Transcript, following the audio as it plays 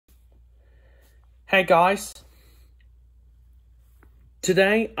Hey guys,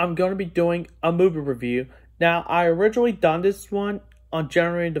 today I'm going to be doing a movie review. Now, I originally done this one on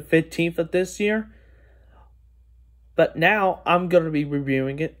January the 15th of this year, but now I'm going to be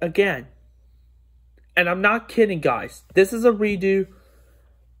reviewing it again. And I'm not kidding, guys. This is a redo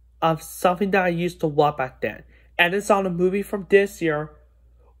of something that I used to love back then. And it's on a movie from this year,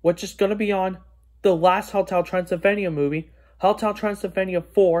 which is going to be on the last Hotel Transylvania movie, Hotel Transylvania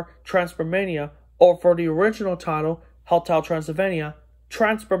 4, Transformania, or for the original title, Hotel Transylvania,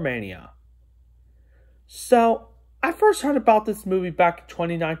 Transformania. So, I first heard about this movie back in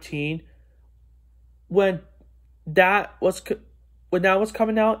 2019 when that was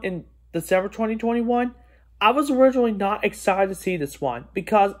coming out in December 2021. I was originally not excited to see this one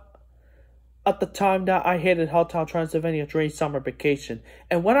because at the time that I hated Hotel Transylvania during summer vacation.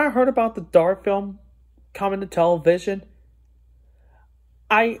 And when I heard about the dark film coming to television,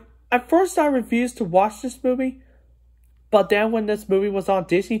 at first I refused to watch this movie, but then when this movie was on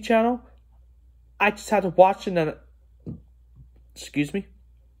Disney Channel, I just had to watch it and,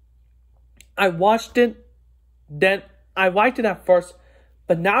 I watched it, then I liked it at first,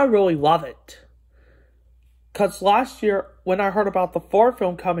 but now I really love it. Because last year, when I heard about the 4th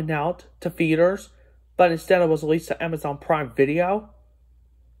film coming out to theaters, but instead it was released to Amazon Prime Video,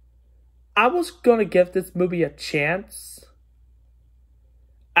 I was going to give this movie a chance.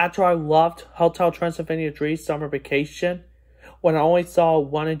 After I loved Hotel Transylvania 3 Summer Vacation, when I only saw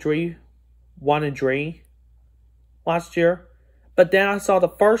 1 and 3 last year. But then I saw the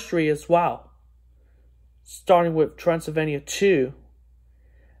first 3 as well, starting with Transylvania 2.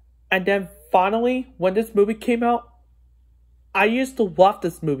 And then finally, when this movie came out, I used to love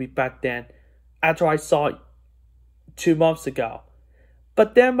this movie back then, after I saw it 2 months ago.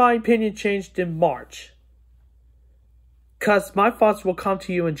 But then my opinion changed in March. Because my thoughts will come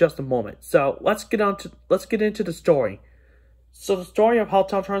to you in just a moment. So let's get into the story. So the story of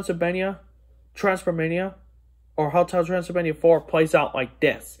Hotel Transformania, or Hotel Transylvania 4 plays out like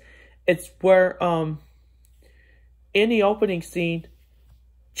this. It's where in the opening scene,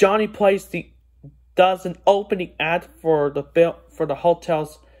 Johnny does an opening act for the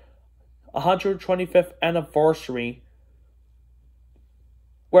hotel's 125th anniversary,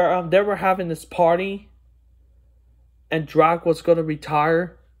 where they were having this party. And Drac was going to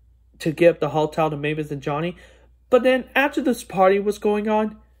retire to give the hotel to Mavis and Johnny. But then after this party was going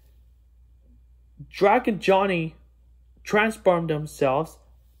on, Drac and Johnny transformed themselves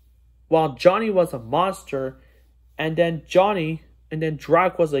while Johnny was a monster. And then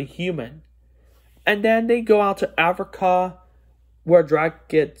Drac was a human. And then they go out to Africa where Drac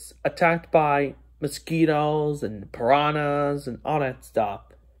gets attacked by mosquitoes and piranhas and all that stuff.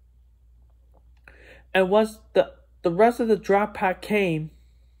 And once the rest of the Drac Pack came,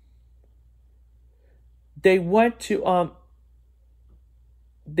 they went to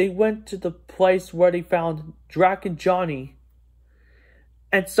the place where they found Drac and Johnny.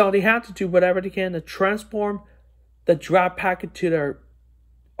 And so they had to do whatever they can to transform the Drac Pack into their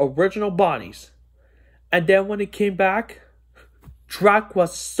original bodies. And then when they came back, Drac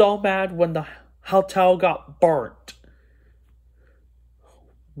was so mad when the hotel got burnt.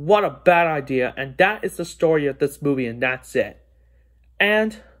 What a bad idea. And that is the story of this movie, and that's it.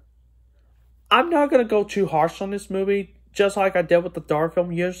 And I'm not going to go too harsh on this movie, just like I did with the dark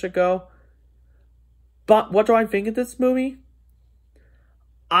film years ago. But what do I think of this movie?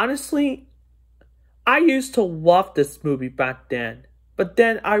 Honestly, I used to love this movie back then. But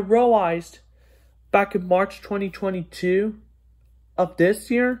then I realized back in March 2022 of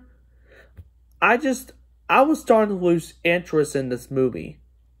this year, I was starting to lose interest in this movie.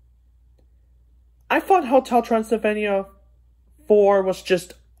 I thought Hotel Transylvania 4 was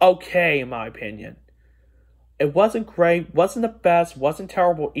just okay, in my opinion. It wasn't great, wasn't the best, wasn't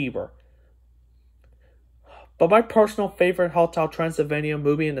terrible either. But my personal favorite Hotel Transylvania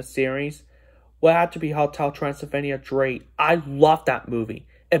movie in the series would have to be Hotel Transylvania 3. I love that movie.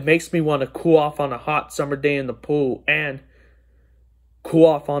 It makes me want to cool off on a hot summer day in the pool and cool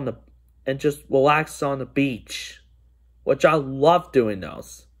off and just relax on the beach, which I love doing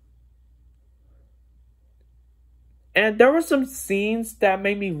those. And there were some scenes that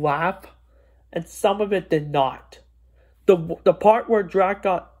made me laugh, and some of it did not. The part where Drac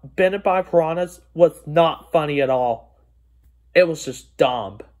got bitten by piranhas was not funny at all. It was just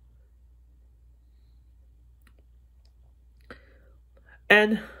dumb.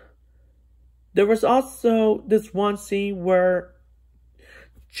 And there was also this one scene where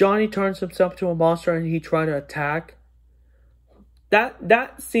Johnny turns himself to a monster and he tried to attack.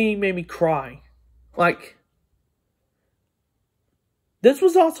 That scene made me cry. Like, This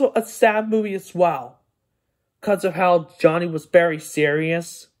was also a sad movie as well, because of how Johnny was very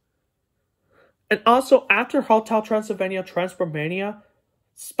serious. And also, after Hotel Transylvania Transformania,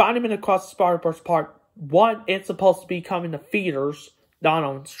 Spider-Man Across the Spider-Verse Part 1 is supposed to be coming to theaters, not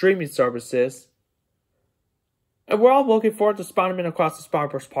on streaming services. And we're all looking forward to Spider-Man Across the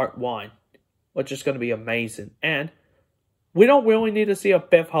Spider-Verse Part 1, which is going to be amazing. And we don't really need to see a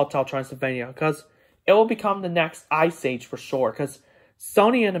fifth Hotel Transylvania, because it will become the next Ice Age for sure, because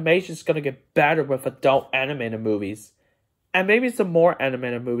Sony Animation is going to get better with adult animated movies. And maybe some more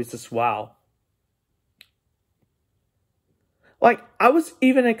animated movies as well. Like, I was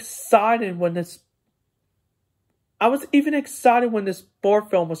even excited when this fourth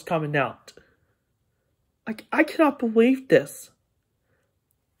film was coming out. Like, I cannot believe this.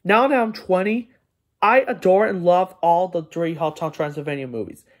 Now that I'm 20, I adore and love all the three Hotel Transylvania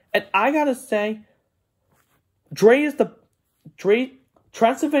movies. And I gotta say,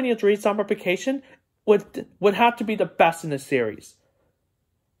 Transylvania 3 Summer Vacation would have to be the best in the series.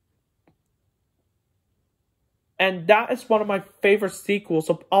 And that is one of my favorite sequels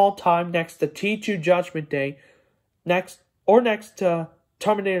of all time, next to T2 Judgment Day, next to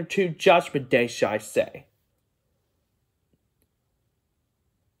Terminator 2 Judgment Day, should I say.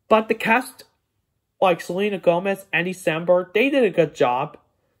 But the cast, like Selena Gomez, Andy Samberg, they did a good job.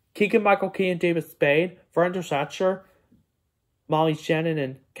 Keegan-Michael Key and David Spade, Brenda Thatcher, Molly Shannon,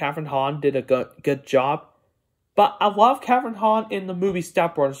 and Catherine Hahn did a good job. But I love Catherine Hahn in the movie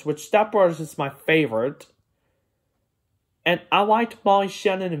Step Brothers, which Step Brothers is my favorite. And I liked Molly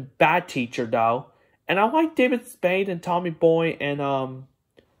Shannon in Bad Teacher, though. And I liked David Spade and Tommy Boy in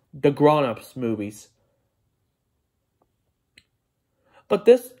the Grown Ups movies. But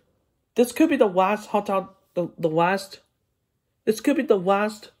this could be the last Hotel, this could be the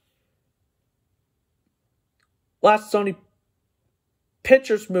last Sony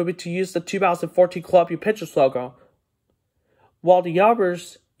Pictures movie to use the 2014 Columbia Pictures logo, while the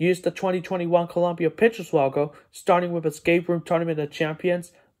others used the 2021 Columbia Pictures logo, starting with Escape Room Tournament of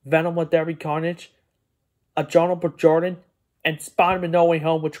Champions, Venom with Every Carnage, A Journal for Jordan, and Spider-Man No Way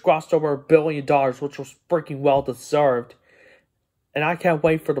Home, which grossed over $1 billion, which was freaking well deserved. And I can't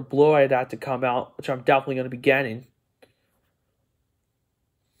wait for the Blu-ray of that to come out, which I'm definitely going to be getting.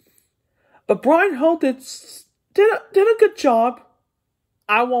 But Brian Hill did a good job.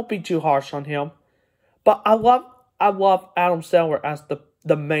 I won't be too harsh on him. But I love Adam Sandler as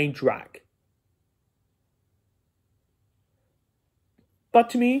the main drag. But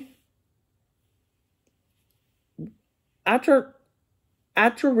to me, after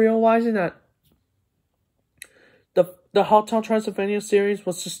realizing that the Hotel Transylvania series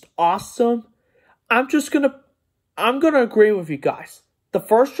was just awesome, I'm gonna agree with you guys. The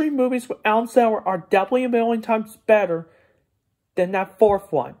first three movies with Adam Sandler are definitely a million times better than that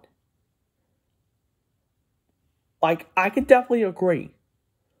fourth one. Like, I could definitely agree.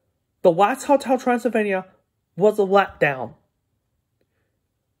 The last Hotel Transylvania was a letdown.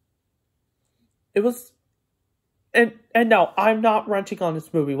 It was... And no, I'm not ranting on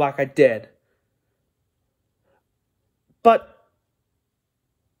this movie like I did. But,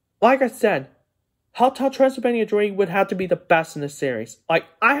 like I said, Hotel Transylvania 3 would have to be the best in the series. Like,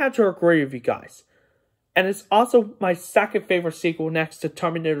 I had to agree with you guys. And it's also my second favorite sequel next to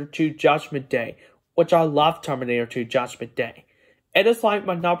Terminator 2 Judgment Day, which I love Terminator 2 Judgment Day. It is like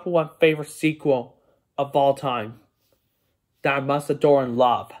my number one favorite sequel of all time that I must adore and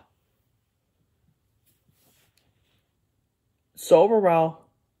love. So overall,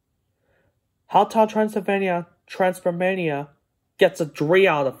 Hotel Transylvania Transformania gets a 3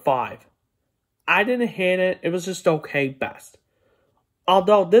 out of 5. I didn't hate it, it was just okay best.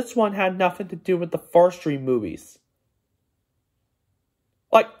 Although this one had nothing to do with the first three movies.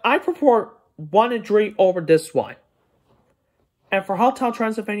 Like, I prefer 1 and 3 over this one. And for Hotel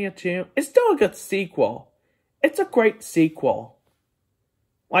Transylvania 2, it's still a good sequel. It's a great sequel.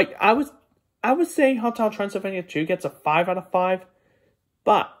 Like, I was saying Hotel Transylvania 2 gets a 5 out of 5.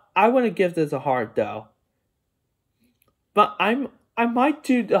 But I wouldn't give this a hard though. But I might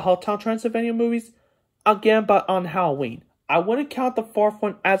do the Hotel Transylvania movies again, but on Halloween. I wouldn't count the fourth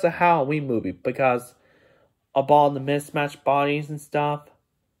one as a Halloween movie because of all the mismatched bodies and stuff.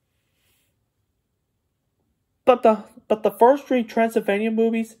 But the first three Transylvania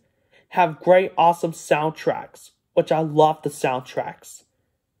movies have great, awesome soundtracks, which I love the soundtracks.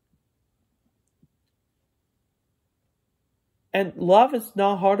 And Love Is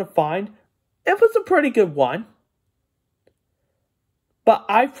Not Hard to Find, it was a pretty good one. But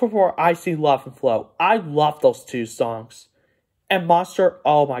I prefer I See Love and Flow. I love those two songs. And Monster,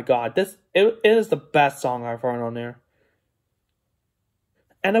 oh my god, it is the best song I've heard on there.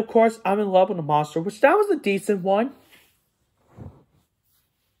 And of course, I'm in love with the monster, which that was a decent one.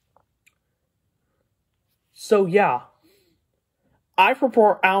 So yeah, I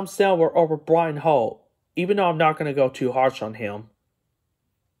prefer Adam Sandler over Brian Holt, even though I'm not going to go too harsh on him.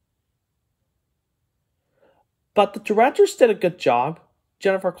 But the directors did a good job.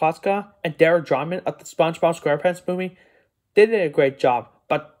 Jennifer Klaska and Derek Drummond of the SpongeBob SquarePants movie, they did a great job.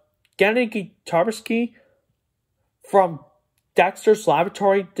 But Gennady Tartakovsky from Dexter's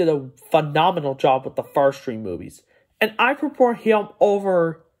Laboratory did a phenomenal job with the first three movies. And I prefer him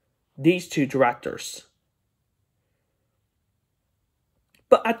over these two directors.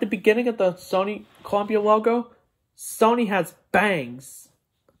 But at the beginning of the Sony Columbia logo, Sony has bangs.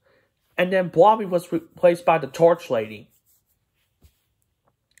 And then Blobby was replaced by the Torch Lady.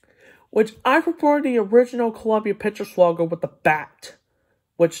 Which I prefer the original Columbia Pictures logo with the bat.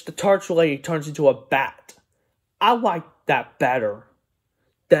 Which the Torch Lady turns into a bat. I like that better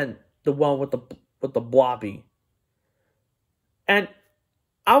than the one with the Blobby. And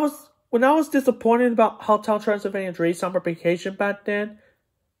when I was disappointed about Hotel Transylvania Dream Summer Vacation back then,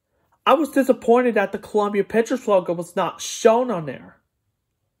 I was disappointed that the Columbia Pictures logo was not shown on there.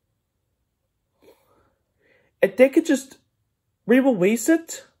 If they could just re-release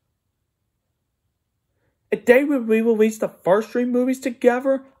it, if they would re-release the first three movies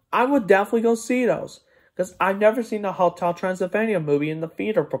together, I would definitely go see those. Because I've never seen a Hotel Transylvania movie in the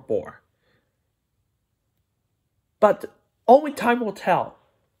theater before. But only time will tell.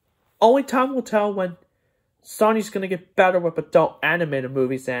 Only time will tell when Sony's going to get better with adult animated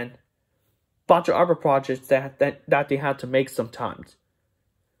movies and a bunch of other projects that they had to make sometimes.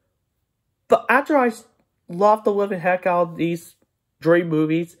 But after I loved the living heck out of these three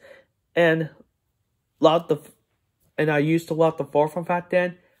movies and I used to love the fourth one back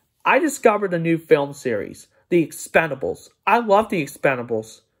then, I discovered a new film series, The Expendables. I love The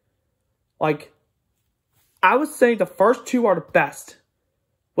Expendables. Like, I would say the first two are the best.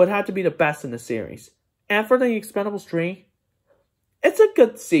 Would have to be the best in the series. And for The Expendables 3, it's a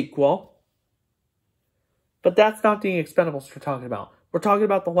good sequel. But that's not The Expendables we're talking about. We're talking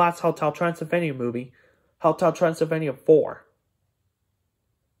about the last Hotel Transylvania movie, Hotel Transylvania 4.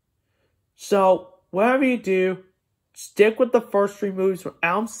 So, whatever you do, stick with the first three movies from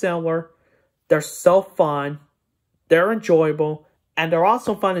Adam Sandler. They're so fun. They're enjoyable. And they're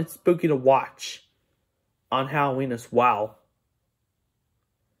also fun and spooky to watch on Halloween as well.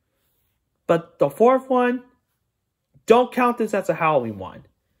 But the fourth one, don't count this as a Halloween one.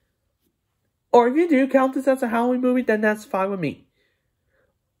 Or if you do count this as a Halloween movie, then that's fine with me.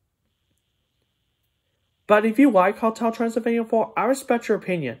 But if you like Hotel Transylvania 4, I respect your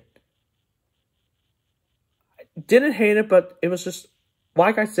opinion. Didn't hate it, but it was just,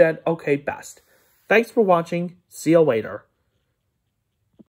 like I said, okay best. Thanks for watching. See you later.